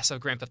success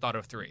of Grand Theft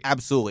Auto 3.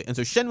 Absolutely. And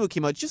so Shenmue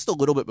came out just a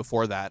little bit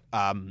before that,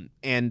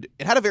 and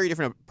it had a very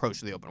different approach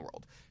to the open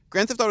world.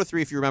 Grand Theft Auto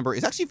 3, if you remember,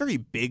 is actually very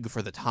big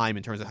for the time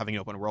in terms of having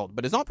an open world,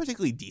 but it's not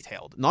particularly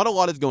detailed. Not a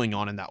lot is going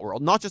on in that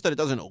world. Not just that it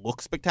doesn't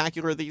look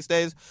spectacular these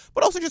days,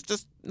 but also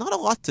just not a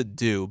lot to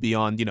do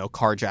beyond,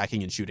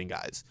 carjacking and shooting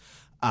guys.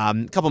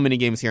 A couple mini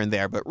games here and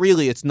there, but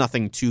really it's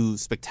nothing too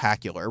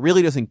spectacular. It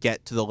really doesn't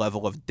get to the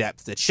level of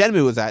depth that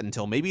Shenmue was at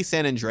until maybe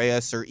San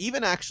Andreas or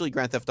even actually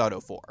Grand Theft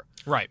Auto 4.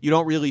 Right. You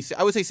don't really see,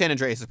 I would say San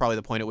Andreas is probably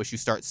the point at which you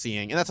start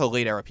seeing, and that's a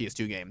late era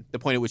PS2 game, the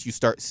point at which you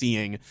start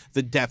seeing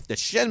the depth that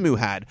Shenmue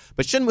had.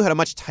 But Shenmue had a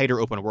much tighter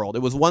open world.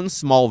 It was one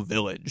small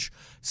village.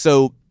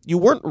 So you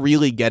weren't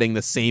really getting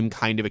the same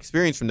kind of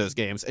experience from those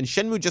games, and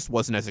Shenmue just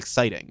wasn't as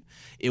exciting.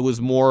 It was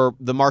more,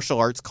 the martial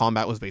arts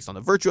combat was based on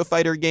the Virtua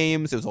Fighter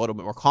games. It was a little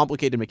bit more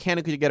complicated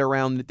mechanically to get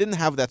around. It didn't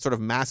have that sort of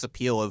mass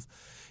appeal of,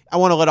 I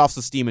want to let off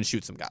some steam and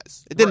shoot some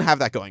guys. It didn't have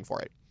that going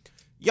for it.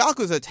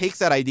 Yakuza takes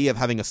that idea of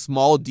having a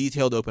small,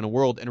 detailed open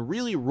world and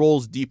really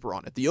rolls deeper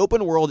on it. The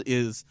open world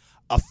is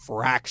a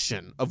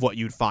fraction of what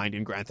you'd find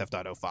in Grand Theft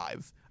Auto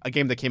 5, a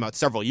game that came out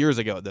several years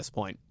ago at this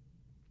point.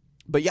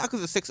 But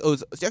Yakuza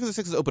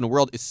 6's open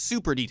world is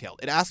super detailed.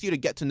 It asks you to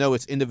get to know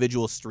its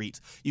individual streets.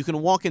 You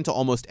can walk into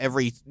almost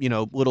every,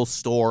 little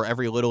store,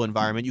 every little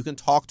environment. You can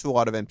talk to a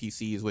lot of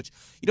NPCs, which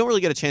you don't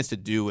really get a chance to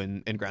do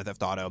in Grand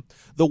Theft Auto.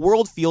 The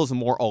world feels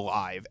more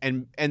alive,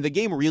 and the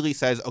game really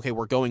says, okay,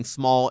 we're going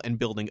small and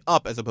building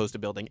up as opposed to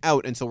building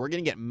out, and so we're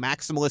going to get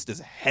maximalist as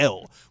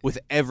hell with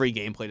every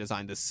gameplay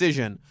design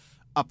decision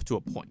up to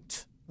a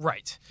point.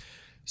 Right.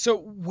 So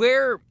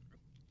where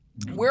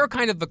are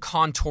kind of the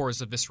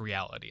contours of this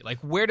reality? Like,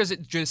 where does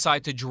it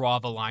decide to draw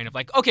the line of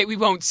like, okay, we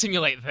won't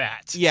simulate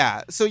that?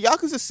 Yeah, so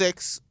Yakuza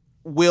 6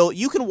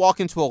 you can walk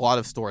into a lot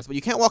of stores, but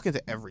you can't walk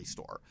into every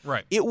store.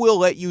 Right. It will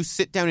let you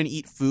sit down and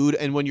eat food,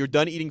 and when you're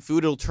done eating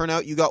food, it'll turn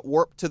out you got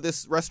warped to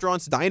this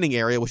restaurant's dining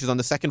area, which is on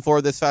the second floor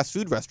of this fast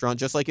food restaurant,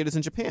 just like it is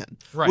in Japan.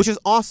 Right. Which is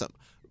awesome.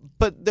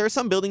 But there are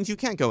some buildings you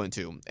can't go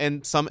into,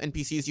 and some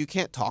NPCs you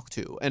can't talk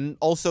to. And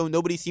also,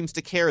 nobody seems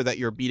to care that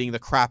you're beating the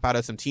crap out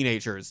of some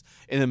teenagers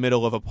in the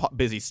middle of a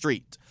busy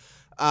street.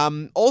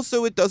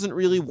 Also, it doesn't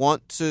really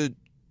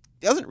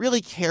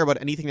care about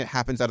anything that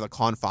happens out of the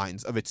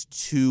confines of its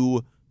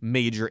two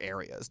major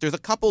areas. There's a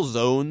couple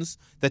zones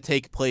that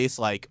take place,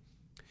 like,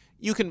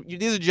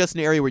 this is just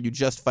an area where you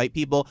just fight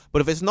people,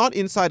 but if it's not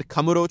inside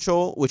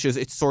Kamurocho, which is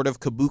its sort of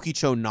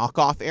Kabukicho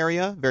knockoff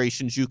area, very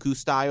Shinjuku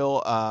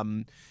style,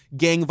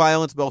 gang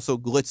violence, but also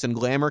glitz and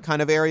glamour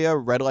kind of area,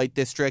 red light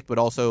district, but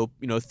also,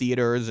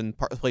 theaters and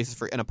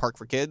places and a park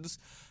for kids.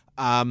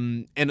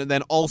 And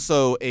then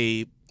also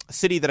a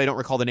city that I don't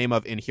recall the name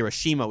of in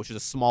Hiroshima, which is a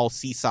small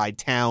seaside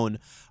town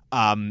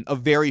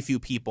of very few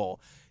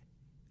people.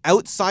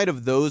 Outside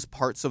of those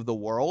parts of the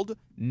world,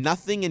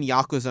 nothing in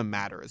Yakuza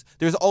matters.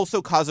 There's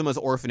also Kazuma's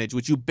orphanage,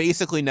 which you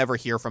basically never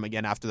hear from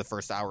again after the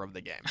first hour of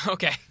the game.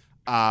 Okay.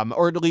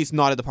 Or at least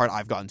not at the part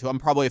I've gotten to. I'm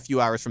probably a few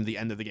hours from the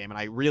end of the game, and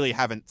I really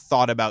haven't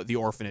thought about the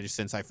orphanage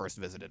since I first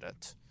visited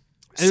it.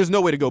 And there's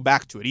no way to go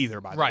back to it either,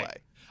 by the way.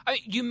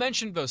 You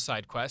mentioned those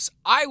side quests.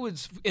 I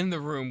was in the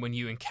room when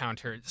you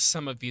encountered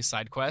some of these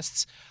side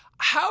quests.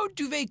 How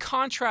do they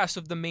contrast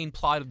with the main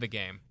plot of the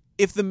game?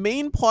 If the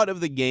main plot of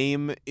the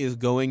game is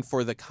going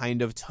for the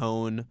kind of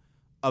tone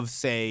of,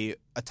 say,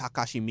 a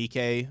Takashi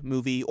Miike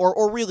movie,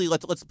 or really,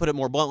 let's put it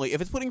more bluntly, if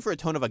it's putting for a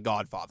tone of a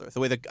Godfather, the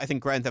way that I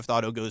think Grand Theft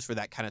Auto goes for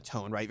that kind of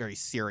tone, right? Very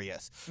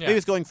serious. Yeah. Maybe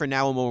it's going for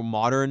now a more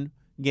modern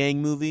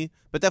gang movie,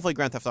 but definitely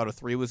Grand Theft Auto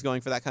 3 was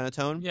going for that kind of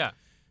tone. Yeah.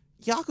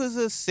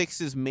 Yakuza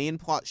 6's main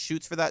plot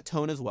shoots for that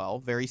tone as well.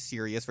 Very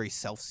serious, very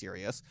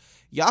self-serious.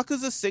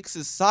 Yakuza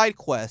 6's side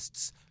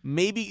quests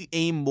maybe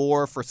aim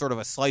more for sort of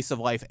a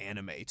slice-of-life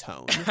anime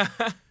tone.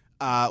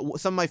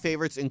 Some of my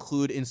favorites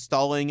include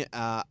installing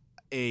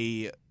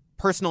a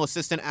personal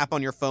assistant app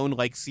on your phone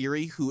like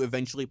Siri, who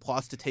eventually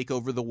plots to take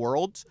over the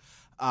world.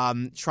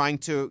 Trying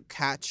to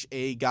catch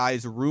a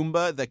guy's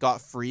Roomba that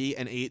got free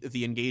and ate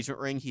the engagement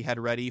ring he had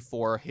ready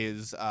for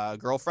his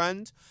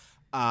girlfriend.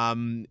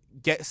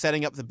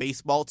 Setting up the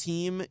baseball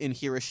team in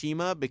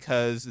Hiroshima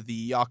because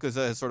the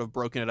Yakuza has sort of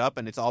broken it up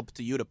and it's all up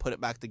to you to put it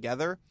back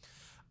together.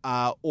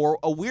 Or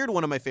a weird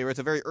one of my favorites,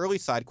 a very early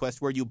side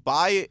quest where you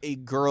buy a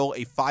girl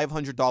a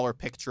 $500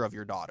 picture of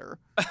your daughter.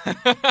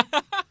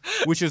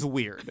 Which is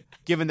weird,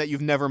 given that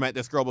you've never met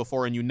this girl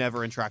before and you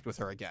never interact with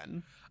her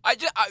again. I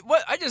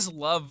just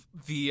love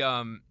the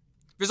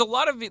there's a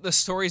lot of the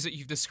stories that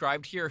you've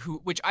described here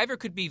which either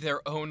could be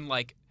their own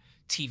like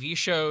TV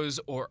shows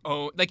or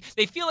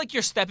they feel like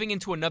you're stepping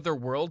into another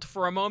world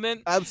for a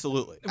moment.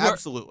 Absolutely.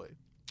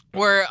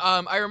 Where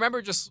I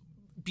remember just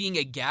being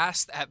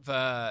aghast at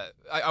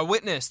I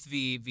witnessed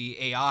the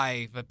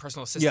AI, the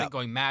personal assistant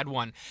going mad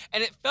one,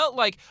 and it felt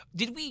like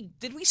did we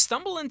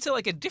stumble into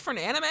like a different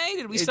anime?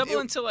 Did we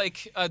stumble into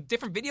like a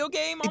different video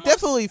game? Almost? It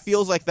definitely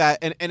feels like that,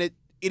 and it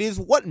is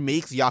what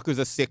makes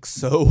Yakuza 6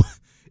 so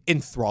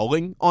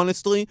enthralling.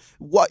 Honestly,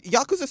 what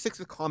Yakuza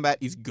 6's combat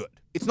is good.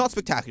 It's not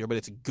spectacular, but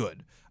it's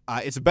good.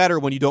 It's better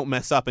when you don't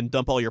mess up and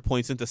dump all your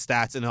points into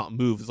stats and not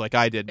moves like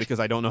I did because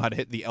I don't know how to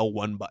hit the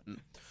L1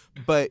 button.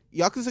 But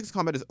Yakuza 6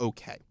 combat is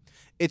okay.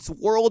 Its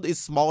world is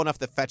small enough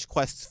that fetch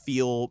quests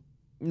feel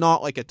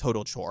not like a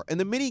total chore, and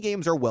the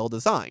mini-games are well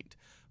designed.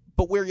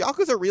 But where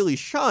Yakuza really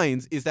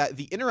shines is that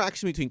the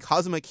interaction between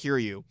Kazuma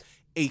Kiryu,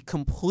 a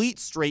complete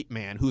straight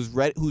man who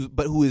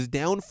is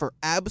down for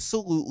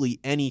absolutely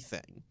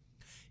anything,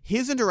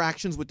 his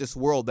interactions with this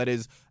world that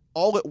is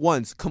all at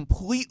once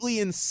completely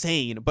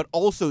insane, but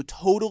also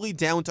totally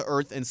down to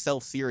earth and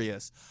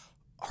self-serious,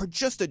 are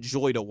just a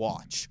joy to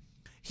watch.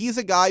 He's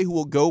a guy who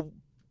will go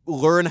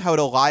learn how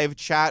to live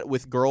chat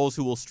with girls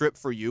who will strip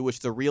for you, which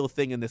is a real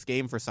thing in this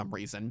game for some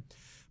reason.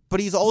 But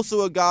he's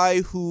also a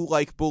guy who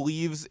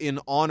believes in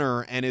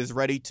honor and is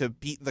ready to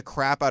beat the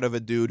crap out of a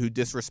dude who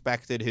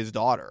disrespected his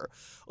daughter.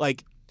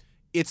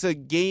 It's a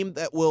game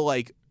that will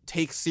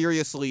take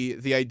seriously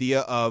the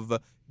idea of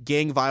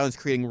gang violence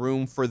creating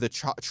room for the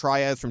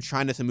triads from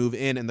China to move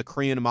in and the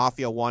Korean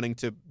mafia wanting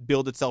to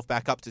build itself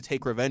back up to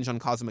take revenge on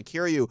Kazuma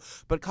Kiryu.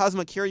 But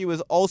Kazuma Kiryu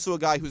is also a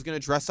guy who's going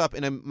to dress up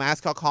in a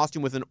mascot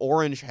costume with an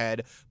orange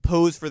head,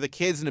 pose for the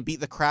kids, and to beat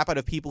the crap out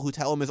of people who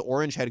tell him his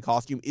orange head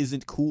costume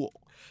isn't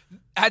cool.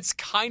 That's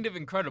kind of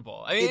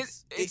incredible. I mean,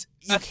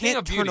 you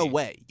can't turn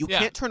away. You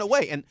can't turn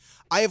away. And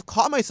I have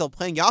caught myself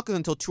playing Yakuza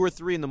until 2 or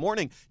 3 in the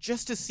morning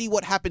just to see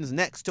what happens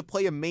next, to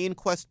play a main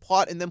quest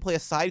plot and then play a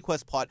side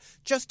quest plot,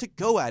 just to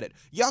go at it.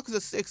 Yakuza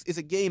 6 is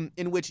a game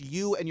in which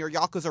you and your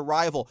Yakuza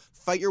rival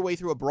fight your way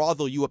through a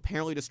brothel you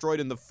apparently destroyed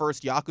in the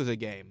first Yakuza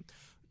game,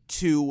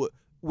 to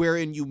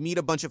wherein you meet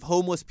a bunch of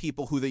homeless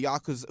people who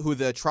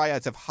the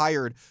triads have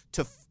hired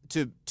to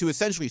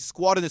essentially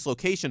squat in this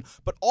location,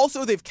 but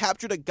also they've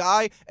captured a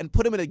guy and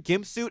put him in a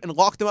gimp suit and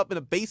locked him up in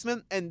a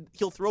basement, and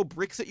he'll throw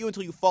bricks at you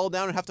until you fall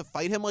down and have to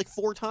fight him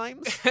 4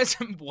 times.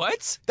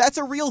 What? That's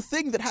a real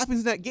thing that happens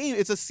in that game.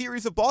 It's a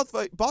series of boss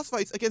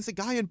fights against a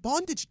guy in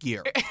bondage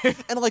gear.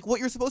 And what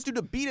you're supposed to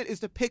do to beat it is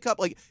to pick up,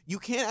 you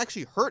can't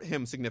actually hurt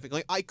him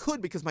significantly. I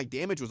could because my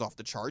damage was off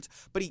the charts,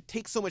 but he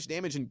takes so much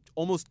damage and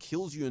almost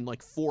kills you in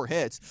 4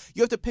 hits.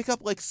 You have to pick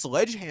up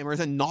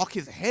sledgehammers and knock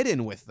his head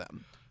in with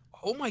them.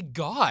 Oh my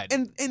god.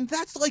 And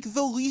that's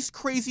the least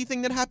crazy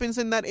thing that happens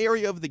in that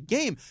area of the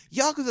game.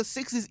 Yakuza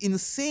 6 is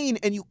insane,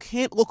 and you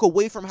can't look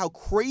away from how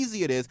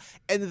crazy it is,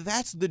 and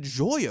that's the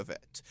joy of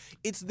it.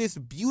 It's this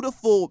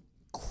beautiful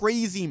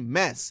crazy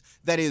mess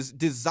that is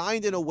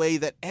designed in a way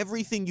that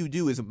everything you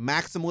do is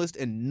maximalist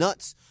and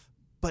nuts,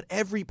 but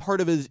every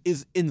part of it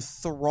is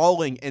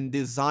enthralling and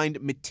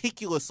designed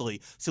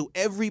meticulously, so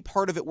every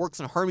part of it works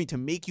in harmony to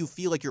make you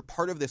feel like you're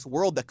part of this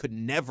world that could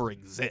never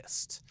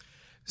exist.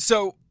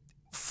 So,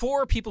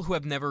 for people who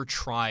have never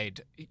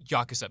tried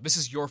Yakuza, this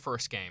is your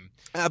first game.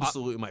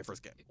 Absolutely my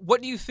first game.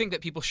 What do you think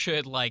that people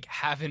should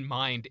have in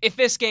mind if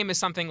this game is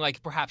something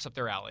perhaps up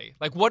their alley?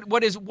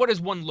 What is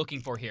one looking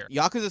for here?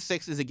 Yakuza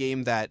 6 is a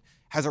game that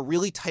has a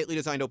really tightly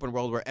designed open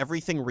world where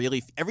everything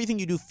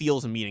you do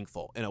feels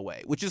meaningful in a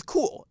way, which is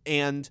cool.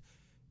 And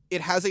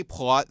it has a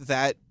plot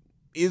that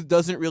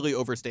doesn't really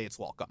overstay its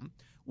welcome.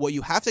 What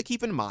you have to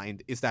keep in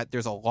mind is that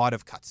there's a lot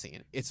of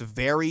cutscene. It's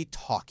very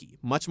talky,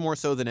 much more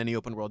so than any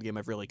open world game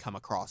I've really come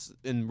across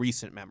in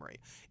recent memory.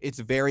 It's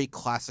very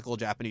classical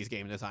Japanese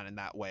game design in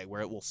that way,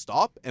 where it will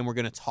stop and we're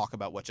going to talk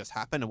about what just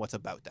happened and what's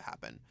about to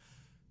happen.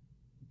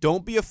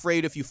 Don't be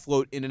afraid if you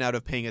float in and out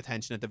of paying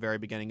attention at the very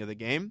beginning of the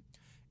game.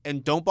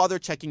 And don't bother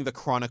checking the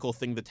Chronicle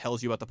thing that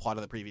tells you about the plot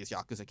of the previous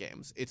Yakuza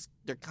games.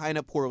 They're kind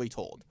of poorly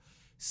told.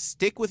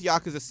 Stick with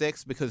Yakuza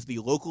 6 because the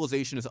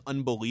localization is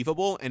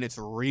unbelievable and it's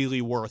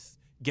really worth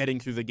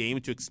getting through the game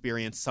to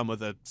experience some of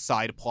the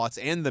side plots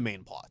and the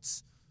main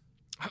plots.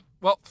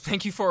 Well,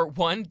 thank you for,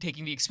 one,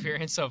 taking the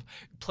experience of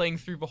playing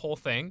through the whole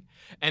thing,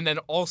 and then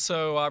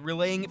also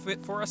relaying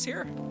it for us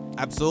here.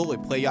 Absolutely.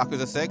 Play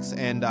Yakuza 6,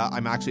 and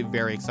I'm actually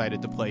very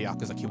excited to play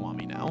Yakuza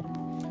Kiwami now.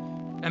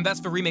 And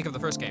that's the remake of the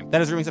first game. That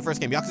is the remake of the first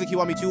game. Yakuza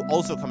Kiwami 2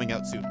 also coming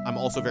out soon. I'm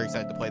also very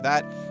excited to play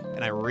that.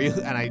 And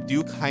I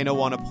do kind of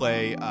want to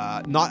play,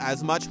 not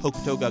as much,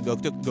 Hokuto ga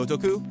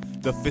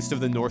Gotoku, the Fist of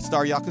the North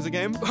Star Yakuza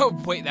game. Oh,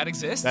 wait, that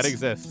exists? That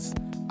exists.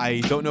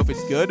 I don't know if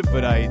it's good,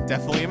 but I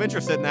definitely am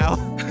interested now.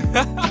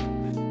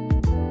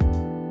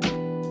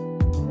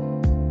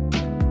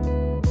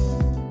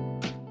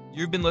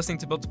 You've been listening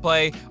to Built to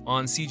Play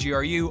on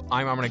CGRU.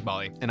 I'm Armin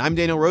Iqbali. And I'm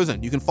Daniel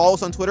Rosen. You can follow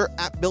us on Twitter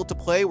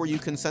 @BuiltToPlay, where you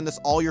can send us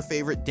all your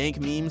favorite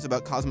dank memes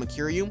about Cosmic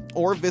Kiryu,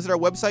 or visit our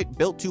website,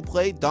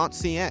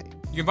 builttoplay.ca.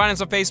 You can find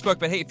us on Facebook,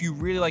 but hey, if you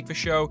really like the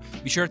show,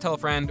 be sure to tell a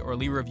friend or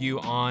leave a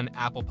review on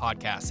Apple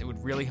Podcasts. It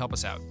would really help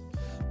us out.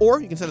 Or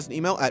you can send us an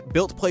email at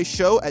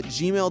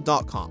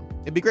builtplayShow@gmail.com.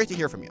 It'd be great to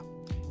hear from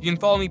you. You can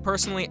follow me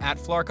personally at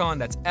Flarkon.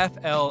 That's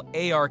FLARKCON.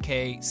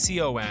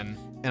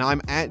 And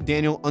I'm at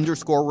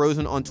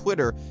Daniel_Rosen on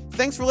Twitter.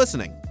 Thanks for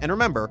listening. And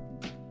remember,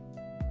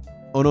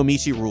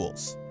 Onomichi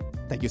rules.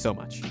 Thank you so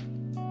much.